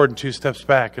 steps forward and 2 steps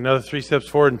back, another 3 steps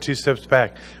forward and 2 steps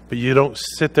back, but you don't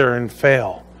sit there and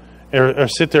fail, or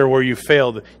sit there where you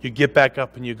failed. You get back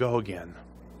up and you go again.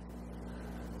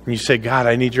 And you say, God,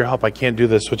 I need your help. I can't do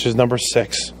this, which is number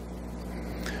 6.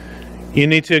 You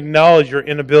need to acknowledge your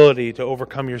inability to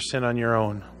overcome your sin on your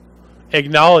own.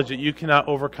 Acknowledge that you cannot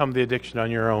overcome the addiction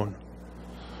on your own.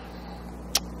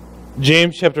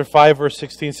 James chapter 5, verse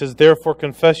 16 says, therefore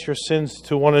confess your sins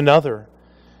to one another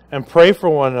and pray for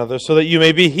one another so that you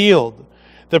may be healed.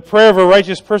 The prayer of a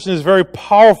righteous person is very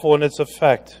powerful in its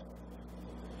effect.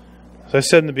 As I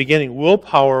said in the beginning,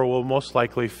 willpower will most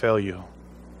likely fail you.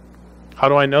 How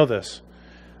do I know this?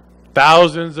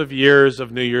 Thousands of years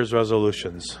of New Year's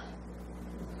resolutions.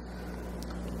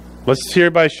 Let's hear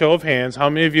by show of hands, how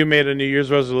many of you made a New Year's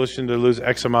resolution to lose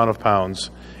X amount of pounds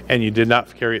and you did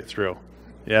not carry it through?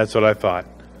 Yeah, that's what I thought.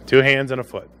 2 hands and a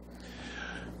foot.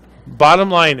 Bottom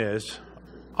line is,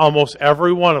 almost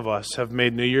every one of us have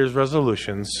made New Year's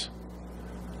resolutions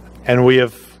and we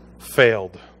have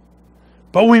failed.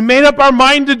 But we made up our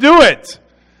mind to do it.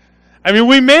 I mean,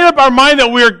 we made up our mind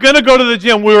that we were going to go to the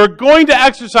gym. We were going to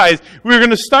exercise. We were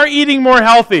going to start eating more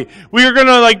healthy. We were going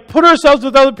to put ourselves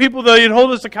with other people that would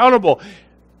hold us accountable.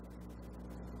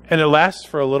 And it lasts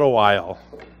for a little while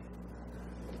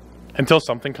until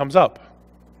something comes up.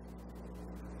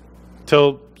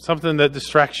 Till something that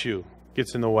distracts you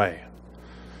gets in the way.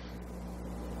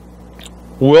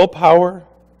 Willpower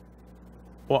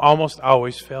will almost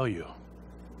always fail you.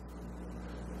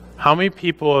 How many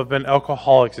people have been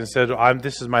alcoholics and said,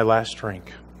 this is my last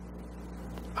drink?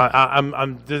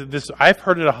 I've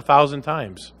heard it 1,000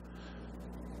 times.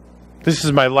 This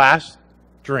is my last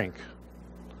drink.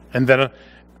 And then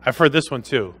I've heard this one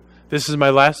too. This is my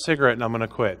last cigarette and I'm going to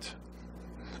quit.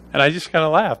 And I just kind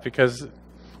of laugh because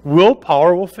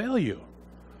willpower will fail you.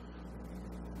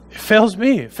 It fails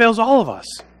me. It fails all of us.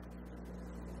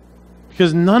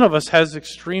 Because none of us has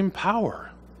extreme power.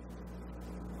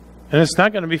 And it's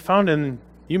not going to be found in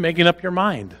you making up your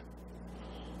mind.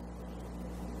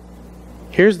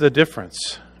 Here's the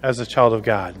difference as a child of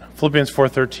God. Philippians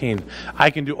 4:13.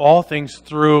 I can do all things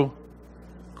through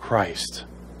Christ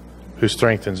who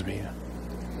strengthens me.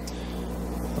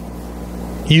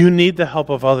 You need the help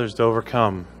of others to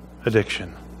overcome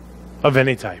addiction of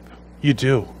any type. You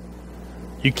do.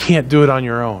 You can't do it on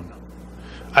your own.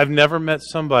 I've never met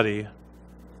somebody, at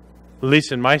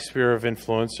least in my sphere of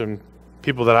influence and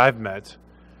people that I've met,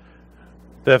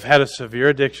 that have had a severe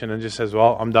addiction and just says,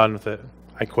 well, I'm done with it.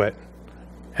 I quit.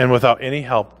 And without any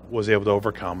help was able to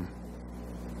overcome.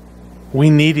 We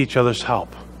need each other's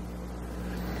help.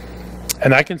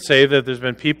 And I can say that there's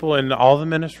been people in all the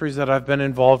ministries that I've been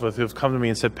involved with who have come to me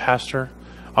and said, Pastor,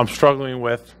 I'm struggling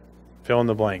with fill in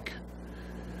the blank.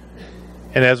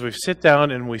 And as we sit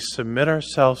down and we submit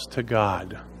ourselves to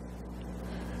God,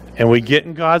 and we get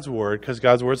in God's Word, because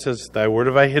God's Word says, thy word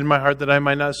have I hid in my heart that I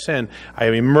might not sin. I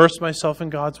have immersed myself in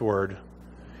God's Word.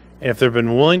 And if they've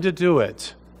been willing to do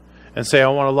it and say, I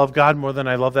want to love God more than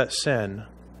I love that sin,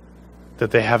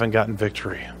 that they haven't gotten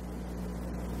victory.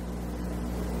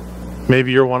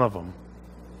 Maybe you're one of them.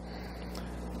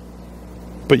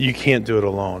 But you can't do it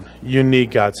alone. You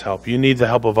need God's help. You need the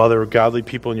help of other godly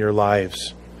people in your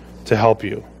lives to help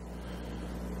you.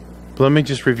 But let me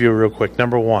just review real quick.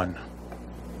 Number 1.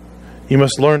 You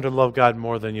must learn to love God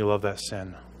more than you love that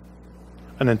sin.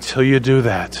 And until you do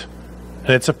that, and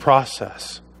it's a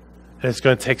process, and it's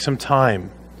going to take some time.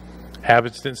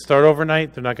 Habits didn't start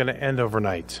overnight. They're not going to end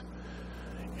overnight.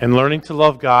 And learning to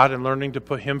love God and learning to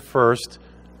put Him first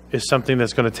is something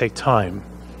that's going to take time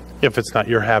if it's not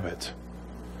your habit.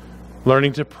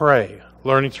 Learning to pray,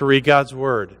 learning to read God's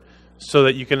Word so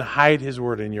that you can hide His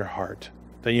Word in your heart,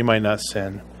 that you might not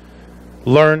sin.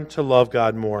 Learn to love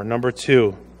God more. Number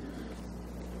 2.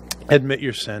 Admit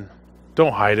your sin.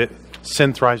 Don't hide it.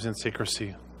 Sin thrives in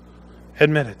secrecy.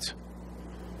 Admit it.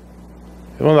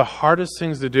 One of the hardest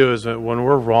things to do is when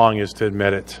we're wrong is to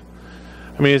admit it.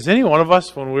 I mean, is any one of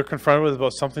us, when we're confronted with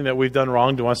about something that we've done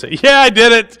wrong, do want to say, yeah, I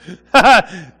did it.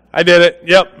 I did it.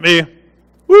 Yep, me.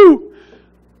 Woo.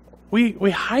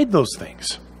 We hide those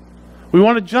things. We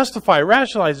want to justify,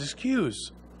 rationalize,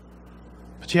 excuse.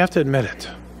 But you have to admit it.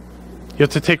 You have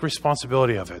to take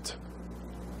responsibility of it.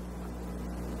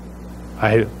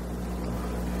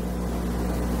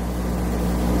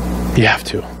 You have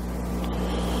to.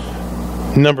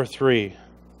 Number 3,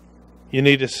 you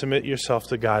need to submit yourself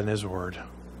to God and His Word.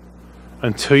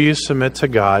 Until you submit to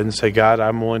God and say, God,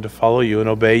 I'm willing to follow you and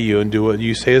obey you and do what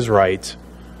you say is right,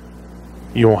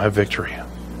 you won't have victory.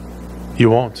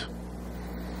 You won't.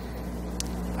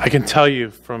 I can tell you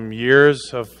from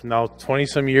years of now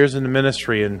 20-some years in the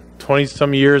ministry and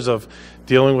 20-some years of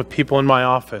dealing with people in my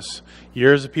office,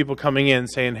 years of people coming in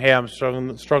saying, hey, I'm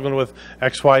struggling with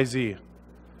X, Y, Z.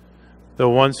 The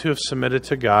ones who have submitted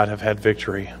to God have had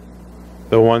victory.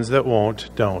 The ones that won't,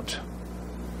 don't.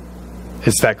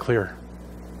 It's that clear.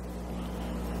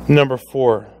 Number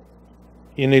 4,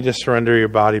 you need to surrender your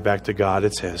body back to God.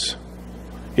 It's His.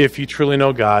 If you truly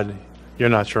know God, you're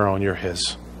not your own, you're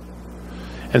His.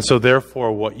 And so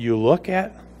therefore, what you look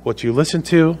at, what you listen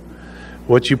to,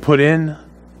 what you put in,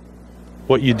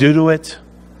 what you do to it,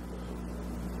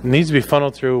 needs to be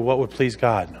funneled through what would please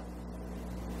God.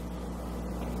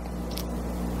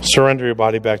 Surrender your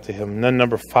body back to Him. And then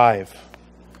number 5,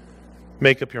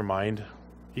 make up your mind.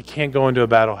 You can't go into a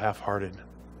battle half-hearted.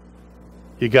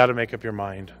 You got to make up your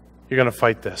mind. You're going to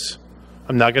fight this.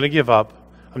 I'm not going to give up.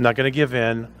 I'm not going to give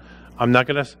in. I'm not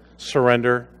going to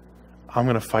surrender. I'm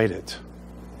going to fight it.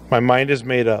 My mind is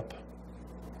made up.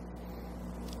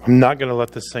 I'm not going to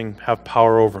let this thing have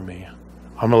power over me.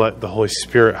 I'm going to let the Holy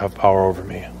Spirit have power over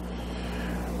me.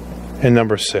 And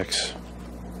number 6,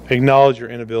 acknowledge your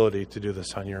inability to do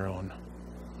this on your own.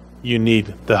 You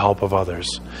need the help of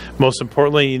others. Most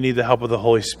importantly, you need the help of the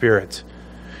Holy Spirit.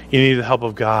 You need the help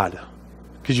of God,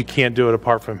 because you can't do it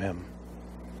apart from Him.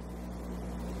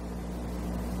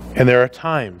 And there are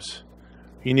times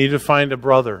you need to find a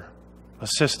brother, a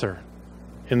sister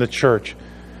in the church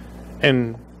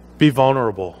and be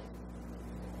vulnerable.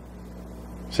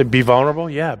 Say, be vulnerable?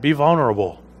 Yeah, be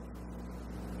vulnerable.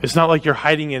 It's not like you're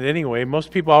hiding it anyway.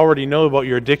 Most people already know about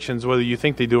your addictions, whether you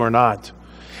think they do or not.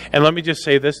 And let me just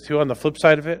say this too, on the flip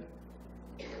side of it.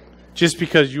 Just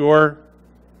because your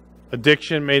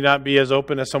addiction may not be as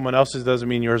open as someone else's doesn't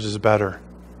mean yours is better.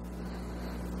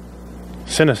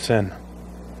 Sin is sin.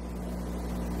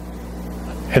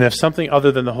 And if something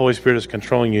other than the Holy Spirit is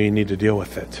controlling you, you need to deal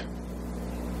with it.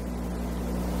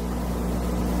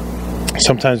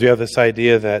 Sometimes we have this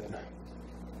idea that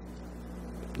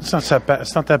it's not that bad.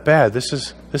 It's not that bad. This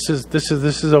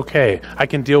is okay. I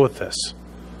can deal with this.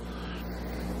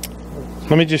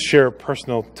 Let me just share a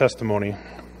personal testimony.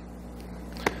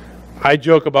 I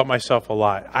joke about myself a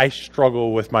lot. I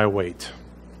struggle with my weight.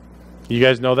 You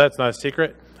guys know that. It's not a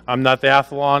secret. I'm not the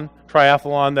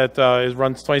triathlon that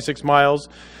runs 26 miles.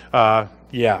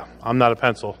 Yeah, I'm not a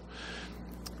pencil.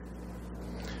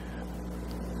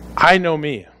 I know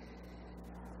me.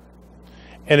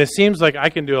 And it seems like I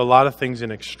can do a lot of things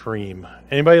in extreme.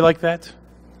 Anybody like that?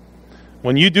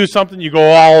 When you do something, you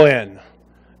go all in.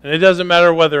 And it doesn't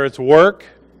matter whether it's work,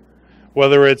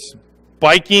 whether it's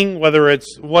biking, whether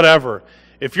it's whatever.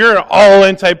 If you're an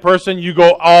all-in type person, you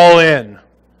go all in.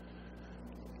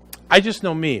 I just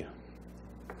know me.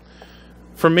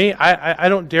 For me, I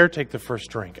don't dare take the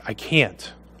first drink. I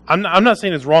can't. I'm not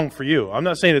saying it's wrong for you. I'm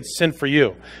not saying it's sin for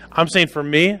you. I'm saying for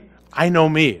me, I know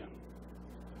me.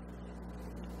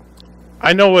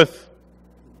 I know if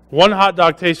 1 hot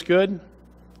dog tastes good,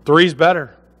 3's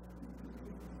better.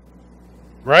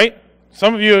 Right?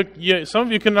 Some of you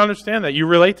can understand that. You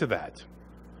relate to that.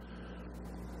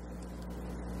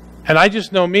 And I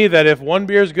just know me that if 1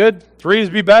 beer is good,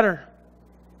 3's be better.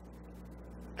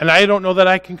 And I don't know that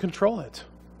I can control it.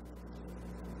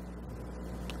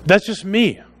 That's just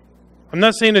me. I'm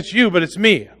not saying it's you, but it's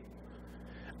me.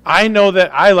 I know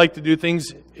that I like to do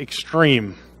things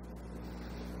extreme.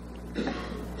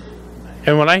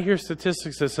 And when I hear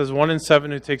statistics that says 1 in 7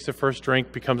 who takes the first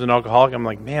drink becomes an alcoholic, I'm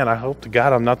like, man, I hope to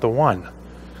God I'm not the one.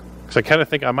 Because I kind of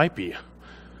think I might be.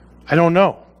 I don't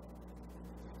know.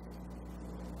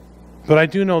 But I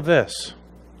do know this.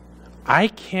 I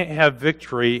can't have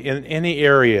victory in any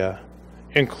area,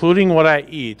 including what I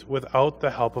eat, without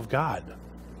the help of God.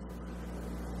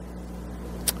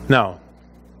 Now,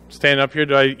 standing up here,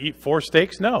 do I eat 4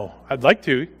 steaks? No. I'd like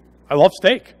to. I love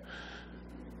steak.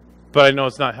 But I know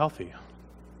it's not healthy.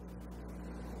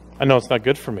 I know it's not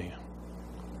good for me.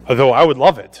 Although I would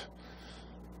love it.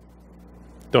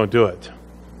 Don't do it.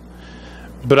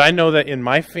 But I know that in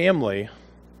my family,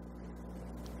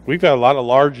 we've got a lot of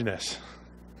largeness.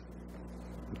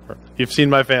 You've seen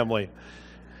my family.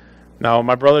 Now,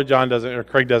 my brother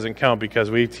Craig doesn't count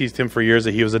because we teased him for years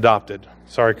that he was adopted.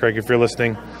 Sorry, Craig, if you're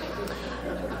listening.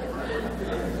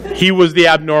 He was the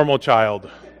abnormal child.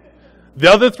 The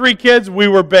other 3 kids, we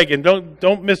were big. And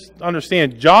don't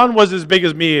misunderstand. John was as big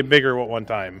as me and bigger at one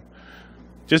time.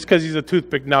 Just because he's a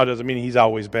toothpick now doesn't mean he's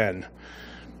always been.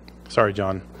 Sorry,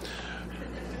 John.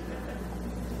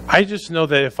 I just know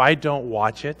that if I don't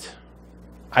watch it,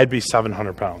 I'd be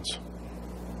 700 pounds.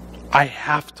 I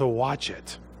have to watch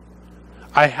it.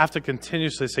 I have to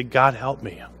continuously say, God, help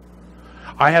me.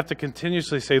 I have to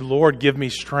continuously say, Lord, give me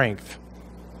strength.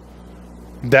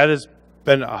 That has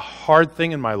been a hard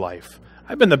thing in my life.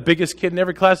 I've been the biggest kid in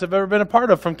every class I've ever been a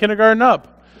part of, from kindergarten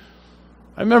up.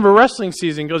 I remember wrestling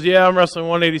season. Goes, yeah, I'm wrestling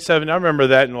 187. I remember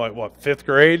that in 5th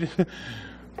grade?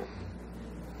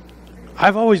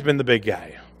 I've always been the big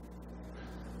guy.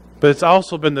 But it's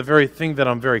also been the very thing that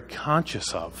I'm very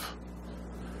conscious of.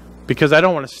 Because I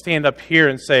don't want to stand up here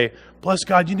and say, bless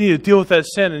God, you need to deal with that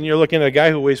sin. And you're looking at a guy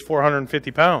who weighs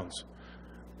 450 pounds.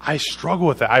 I struggle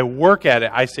with it. I work at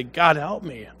it. I say, God, help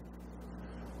me.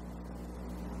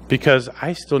 Because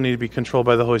I still need to be controlled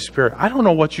by the Holy Spirit. I don't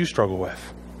know what you struggle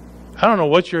with. I don't know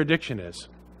what your addiction is.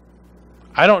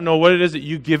 I don't know what it is that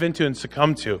you give into and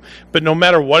succumb to. But no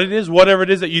matter what it is, whatever it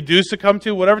is that you do succumb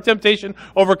to, whatever temptation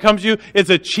overcomes you, it's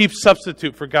a cheap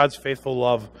substitute for God's faithful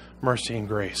love, mercy, and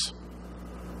grace.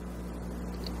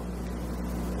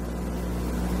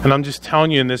 And I'm just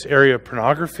telling you, in this area of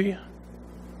pornography,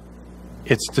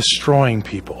 it's destroying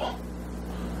people.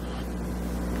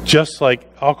 Just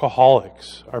like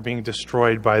alcoholics are being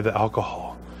destroyed by the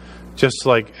alcohol. Just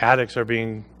like addicts are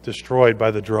being destroyed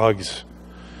by the drugs.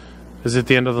 Is it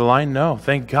the end of the line? No.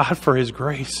 Thank God for His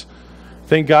grace.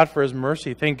 Thank God for His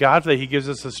mercy. Thank God that He gives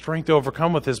us the strength to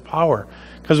overcome with His power.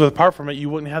 Because apart from it, you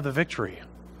wouldn't have the victory.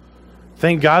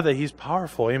 Thank God that He's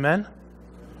powerful. Amen?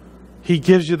 He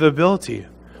gives you the ability,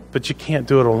 but you can't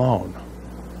do it alone.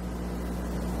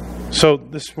 So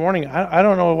this morning, I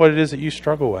don't know what it is that you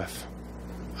struggle with.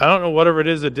 I don't know whatever it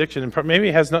is, addiction. And maybe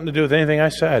it has nothing to do with anything I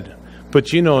said.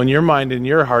 But you know in your mind, in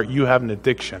your heart, you have an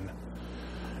addiction.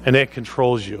 And it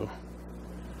controls you.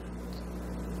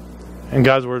 And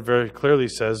God's word very clearly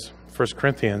says, 1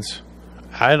 Corinthians,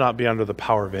 I not be under the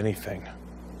power of anything.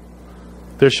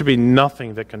 There should be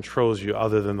nothing that controls you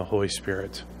other than the Holy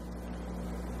Spirit.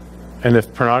 And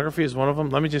if pornography is one of them,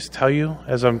 let me just tell you,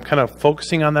 as I'm kind of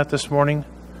focusing on that this morning,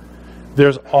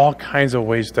 there's all kinds of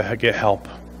ways to get help.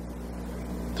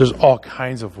 There's all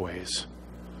kinds of ways.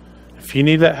 If you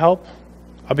need that help,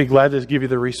 I'll be glad to give you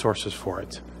the resources for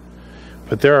it.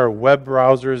 But there are web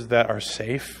browsers that are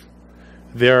safe.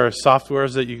 There are software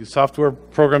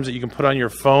programs that you can put on your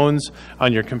phones,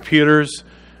 on your computers,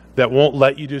 that won't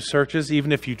let you do searches,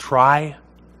 even if you try.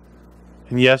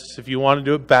 And yes, if you want to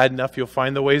do it bad enough, you'll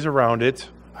find the ways around it.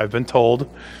 I've been told.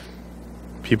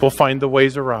 People find the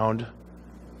ways around.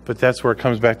 But that's where it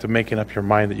comes back to making up your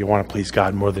mind that you want to please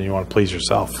God more than you want to please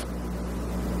yourself.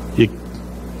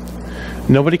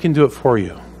 Nobody can do it for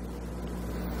you.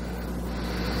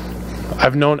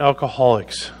 I've known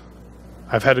alcoholics.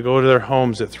 I've had to go to their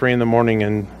homes at 3 a.m.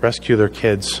 and rescue their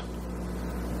kids.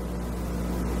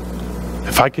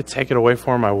 If I could take it away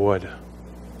from them, I would.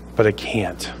 But I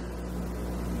can't.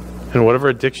 And whatever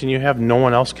addiction you have, no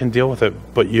one else can deal with it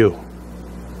but you.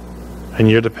 And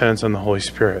your dependence on the Holy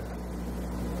Spirit.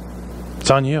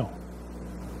 It's on you.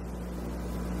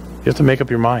 You have to make up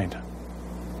your mind.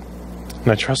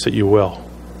 And I trust that you will.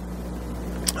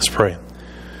 Let's pray.